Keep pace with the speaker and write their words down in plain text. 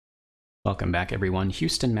Welcome back, everyone.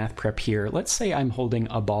 Houston Math Prep here. Let's say I'm holding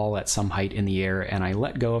a ball at some height in the air and I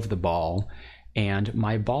let go of the ball, and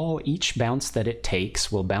my ball, each bounce that it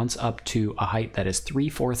takes will bounce up to a height that is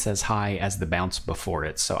 3/4 as high as the bounce before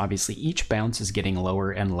it. So obviously each bounce is getting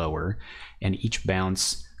lower and lower, and each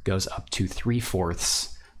bounce goes up to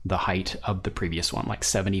 3/4 the height of the previous one, like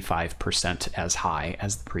 75% as high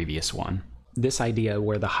as the previous one. This idea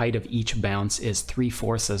where the height of each bounce is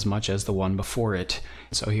 3/4 as much as the one before it.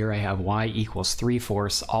 So here I have y equals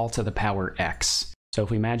 3/4 all to the power x. So if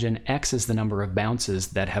we imagine x is the number of bounces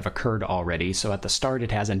that have occurred already, so at the start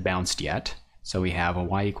it hasn't bounced yet. So we have a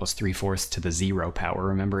y equals 3/4 to the 0 power.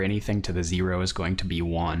 Remember, anything to the 0 is going to be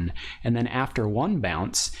 1. And then after one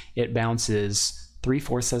bounce, it bounces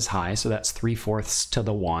 3/4 as high, so that's 3/4 to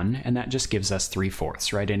the 1, and that just gives us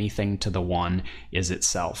 3/4, right? Anything to the 1 is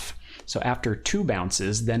itself. So after two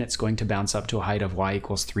bounces, then it's going to bounce up to a height of y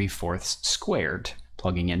equals 3/4 squared,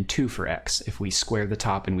 plugging in 2 for x. If we square the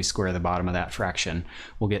top and we square the bottom of that fraction,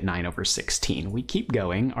 we'll get 9/16. We keep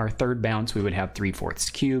going. Our third bounce, we would have 3/4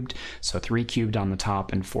 cubed, so 3 cubed on the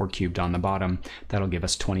top and 4 cubed on the bottom. That'll give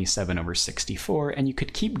us 27/64, and you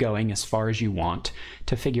could keep going as far as you want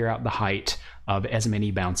to figure out the height of as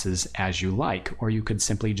many bounces as you like, or you could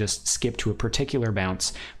simply just skip to a particular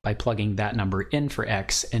bounce by plugging that number in for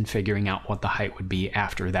x and figuring out what the height would be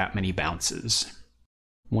after that many bounces.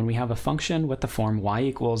 When we have a function with the form y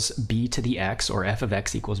equals b to the x, or f of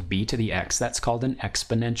x equals b to the x, that's called an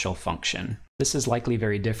exponential function. This is likely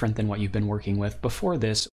very different than what you've been working with before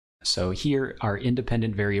this. So here our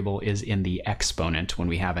independent variable is in the exponent when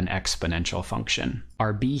we have an exponential function.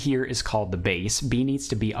 Our b here is called the base. B needs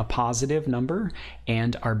to be a positive number,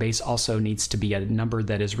 and our base also needs to be a number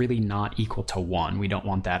that is really not equal to 1. We don't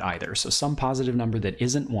want that either. So some positive number that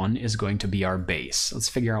isn't 1 is going to be our base. Let's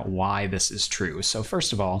figure out why this is true. So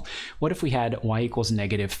first of all, what if we had y equals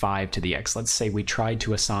 -5 to the x? Let's say we tried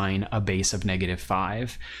to assign a base of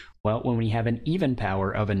 -5. Well, when we have an even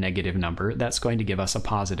power of a negative number, that's going to give us a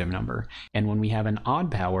positive number. And when we have an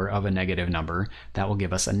odd power of a negative number, that will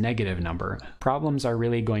give us a negative number. Problems are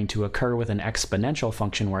really going to occur with an exponential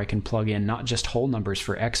function where I can plug in not just whole numbers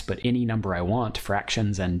for x, but any number I want,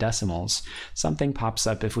 fractions and decimals. Something pops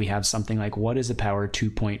up if we have something like, what is the power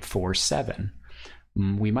 2.47?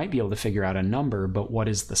 We might be able to figure out a number, but what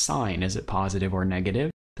is the sign? Is it positive or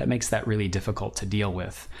negative? That makes that really difficult to deal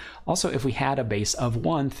with. Also, if we had a base of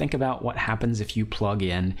 1, think about what happens if you plug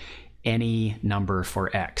in any number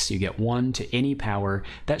for x. You get 1 to any power,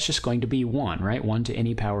 that's just going to be 1, right? 1 to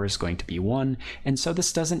any power is going to be 1, and so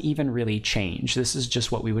this doesn't even really change. This is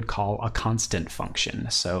just what we would call a constant function.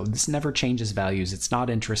 So this never changes values. It's not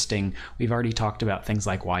interesting. We've already talked about things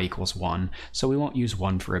like y equals 1, so we won't use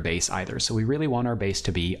 1 for a base either. So we really want our base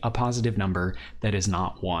to be a positive number that is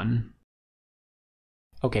not 1.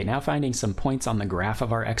 Okay, now finding some points on the graph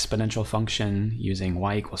of our exponential function using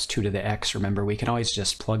y equals 2 to the x. Remember, we can always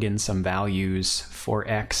just plug in some values for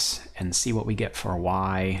x and see what we get for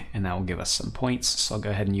y, and that will give us some points. So I'll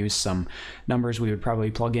go ahead and use some numbers we would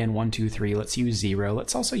probably plug in, 1, 2, 3. Let's use 0.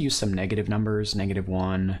 Let's also use some negative numbers,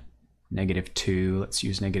 -1, -2. Let's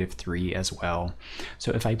use -3 as well.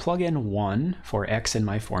 So if I plug in 1 for x in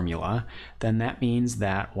my formula, then that means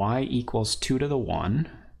that y equals 2 to the 1.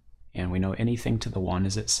 And we know anything to the 1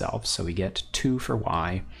 is itself, so we get 2 for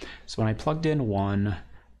y. So when I plugged in 1,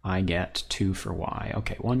 I get 2 for y.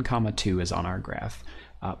 Okay, 1 comma 2 is on our graph.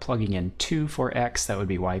 Plugging in 2 for x, that would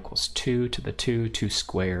be y equals 2 to the 2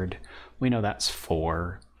 squared. We know that's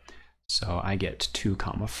 4. So I get 2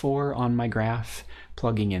 comma 4 on my graph.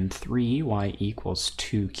 Plugging in 3, y equals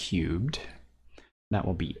 2 cubed. That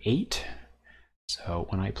will be 8. So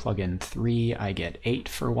when I plug in 3, I get 8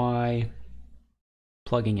 for y.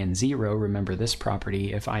 Plugging in 0, remember this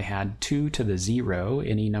property, if I had 2 to the 0,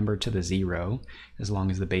 any number to the 0, as long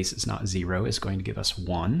as the base is not 0, is going to give us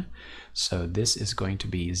 1. So this is going to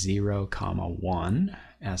be 0, comma 1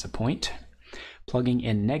 as a point. Plugging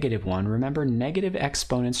in -1, remember negative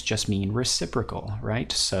exponents just mean reciprocal,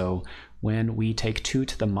 right? So when we take 2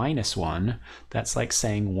 to the -1, that's like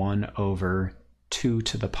saying 1 over 2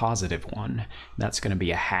 to the +1. That's going to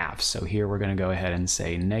be a half. So here we're going to go ahead and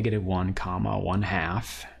say -1 comma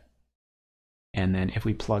 1/2. And then if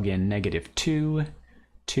we plug in -2,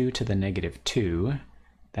 2 to the -2,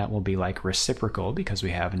 that will be like reciprocal because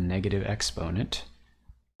we have a negative exponent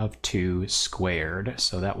of 2 squared.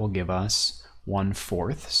 So that will give us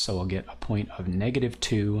 1/4. So we'll get a point of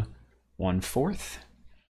 -2, 1/4.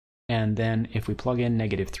 And then if we plug in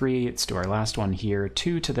 -3, let's do our last one here,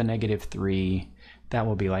 2 to the -3, that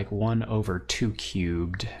will be like 1 over 2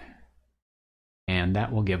 cubed. and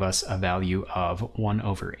that will give us a value of 1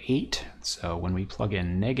 over 8. So when we plug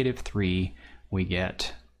in -3, we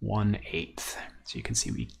get 1/8. So you can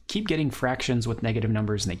see we keep getting fractions with negative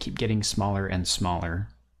numbers, and they keep getting smaller and smaller.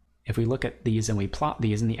 If we look at these and we plot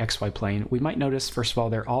these in the xy plane, we might notice, first of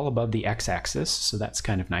all, they're all above the x-axis, so that's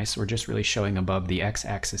kind of nice. We're just really showing above the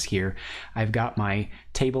x-axis here. I've got my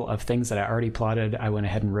table of things that I already plotted. I went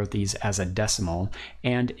ahead and wrote these as a decimal,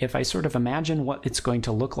 and if I sort of imagine what it's going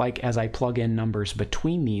to look like as I plug in numbers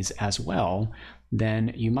between these as well,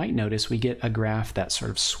 then you might notice we get a graph that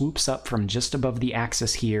sort of swoops up from just above the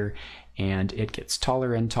axis here, and it gets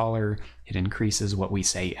taller and taller. It increases what we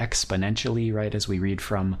say exponentially, right, as we read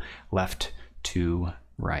from left to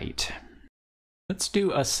right. Let's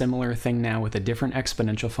do a similar thing now with a different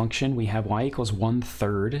exponential function. We have y equals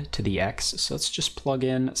 1/3 to the x, so let's just plug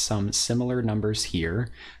in some similar numbers here.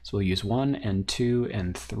 So we'll use 1 and 2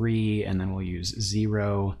 and 3, and then we'll use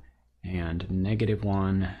 0 and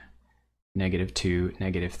 -1, -2,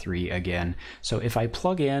 -3 again. So if I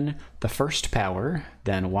plug in the first power,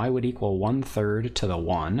 then y would equal 1/3 to the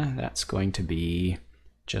 1. That's going to be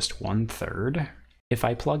just 1/3. If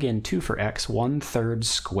I plug in 2 for x, 1/3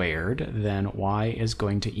 squared, then y is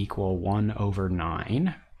going to equal 1 over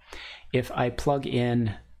 9. If I plug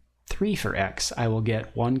in 3 for x, I will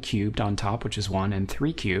get 1 cubed on top, which is 1, and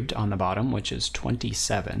 3 cubed on the bottom, which is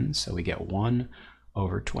 27. So we get 1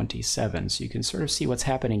 over 27. So you can sort of see what's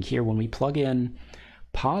happening here when we plug in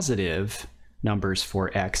positive numbers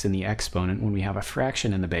for x in the exponent. When we have a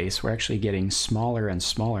fraction in the base, we're actually getting smaller and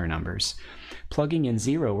smaller numbers. Plugging in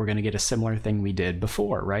 0, we're going to get a similar thing we did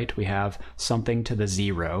before, right? We have something to the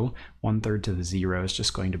 0. 1/3 to the 0 is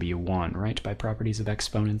just going to be 1, right, by properties of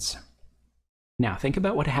exponents. Now think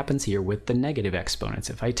about what happens here with the negative exponents.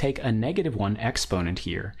 If I take a -1 exponent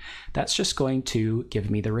here, that's just going to give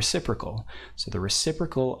me the reciprocal. So the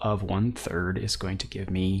reciprocal of 1/3 is going to give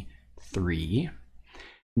me 3.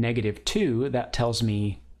 -2, that tells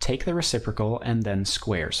me take the reciprocal and then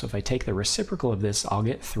square. So if I take the reciprocal of this, I'll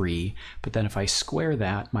get 3, but then if I square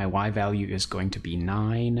that, my y value is going to be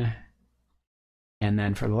 9. And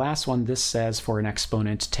then for the last one, this says for an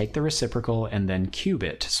exponent, take the reciprocal and then cube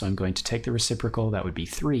it. So I'm going to take the reciprocal, that would be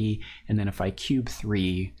 3, and then if I cube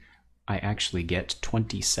 3, I actually get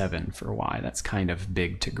 27 for y. That's kind of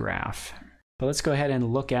big to graph. But let's go ahead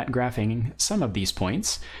and look at graphing some of these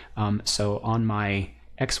points. So on my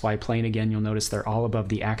xy plane again, you'll notice they're all above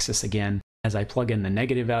the axis again. As I plug in the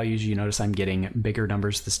negative values, you notice I'm getting bigger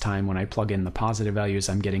numbers this time. When I plug in the positive values,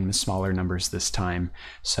 I'm getting the smaller numbers this time.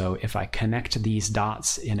 So if I connect these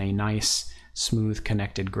dots in a nice, smooth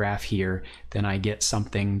connected graph here, then I get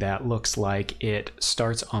something that looks like it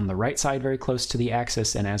starts on the right side very close to the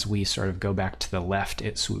axis, and as we sort of go back to the left,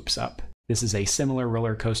 it swoops up. This is a similar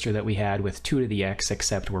roller coaster that we had with 2 to the x,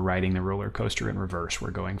 except we're riding the roller coaster in reverse.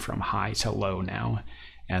 We're going from high to low now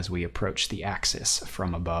as we approach the axis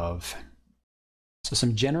from above. So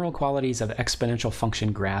some general qualities of exponential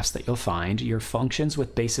function graphs that you'll find: your functions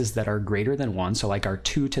with bases that are greater than 1, so like our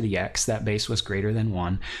 2 to the x, that base was greater than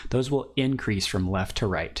 1, those will increase from left to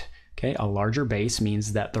right. Okay, a larger base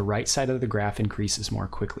means that the right side of the graph increases more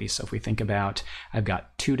quickly. So if we think about, I've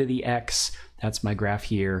got 2 to the x, that's my graph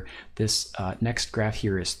here. This next graph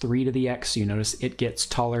here is 3 to the x, so you notice it gets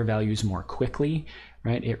taller values more quickly,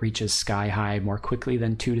 right? It reaches sky high more quickly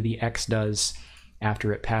than 2 to the x does.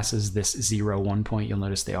 After it passes this 0, 1 point, you'll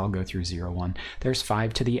notice they all go through 0, 1. There's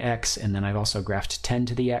 5 to the x, and then I've also graphed 10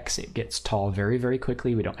 to the x. It gets tall very, very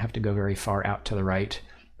quickly. We don't have to go very far out to the right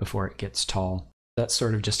before it gets tall. That's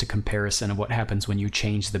sort of just a comparison of what happens when you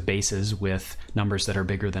change the bases with numbers that are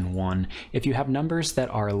bigger than 1. If you have numbers that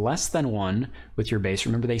are less than 1 with your base,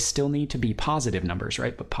 remember they still need to be positive numbers,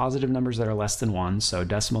 right? But positive numbers that are less than 1, so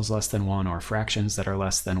decimals less than 1 or fractions that are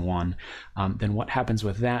less than 1, then what happens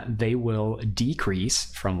with that? They will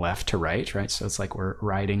decrease from left to right, right? So it's like we're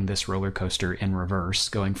riding this roller coaster in reverse,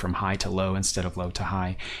 going from high to low instead of low to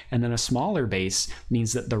high. And then a smaller base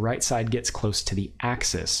means that the right side gets close to the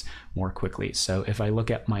axis more quickly. So if I look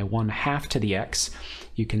at my 1/2 to the x,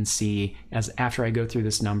 you can see as after I go through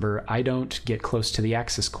this number, I don't get close to the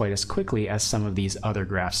axis quite as quickly as some of these other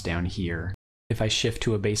graphs down here. If I shift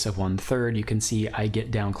to a base of 1/3, you can see I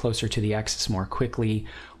get down closer to the axis more quickly.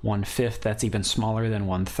 1/5, that's even smaller than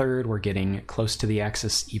 1/3. We're getting close to the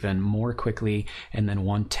axis even more quickly. And then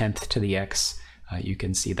 1/10 to the x, you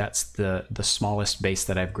can see that's the smallest base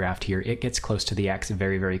that I've graphed here. It gets close to the axis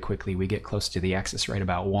very, very quickly. We get close to the axis right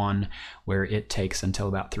about 1, where it takes until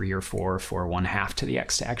about 3 or 4 for 1/2 to the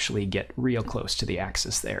x to actually get real close to the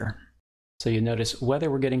axis there. So you notice whether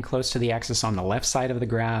we're getting close to the axis on the left side of the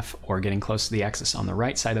graph or getting close to the axis on the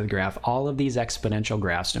right side of the graph, all of these exponential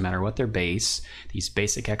graphs, no matter what their base, these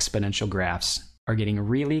basic exponential graphs, are getting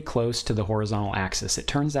really close to the horizontal axis. It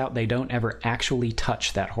turns out they don't ever actually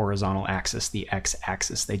touch that horizontal axis, the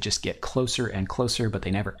x-axis. They just get closer and closer, but they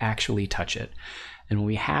never actually touch it. And when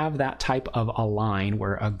we have that type of a line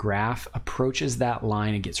where a graph approaches that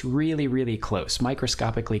line and gets really, really close,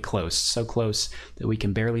 microscopically close, so close that we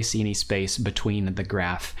can barely see any space between the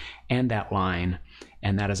graph and that line,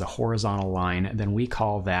 and that is a horizontal line, then we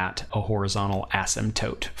call that a horizontal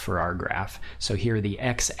asymptote for our graph. So here the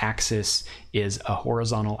x-axis is a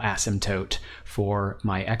horizontal asymptote for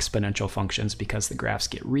my exponential functions because the graphs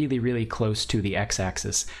get really, really close to the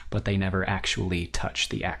x-axis, but they never actually touch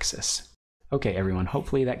the axis. Okay, everyone,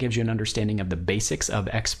 hopefully that gives you an understanding of the basics of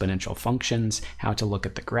exponential functions, how to look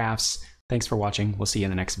at the graphs. Thanks for watching. We'll see you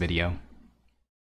in the next video.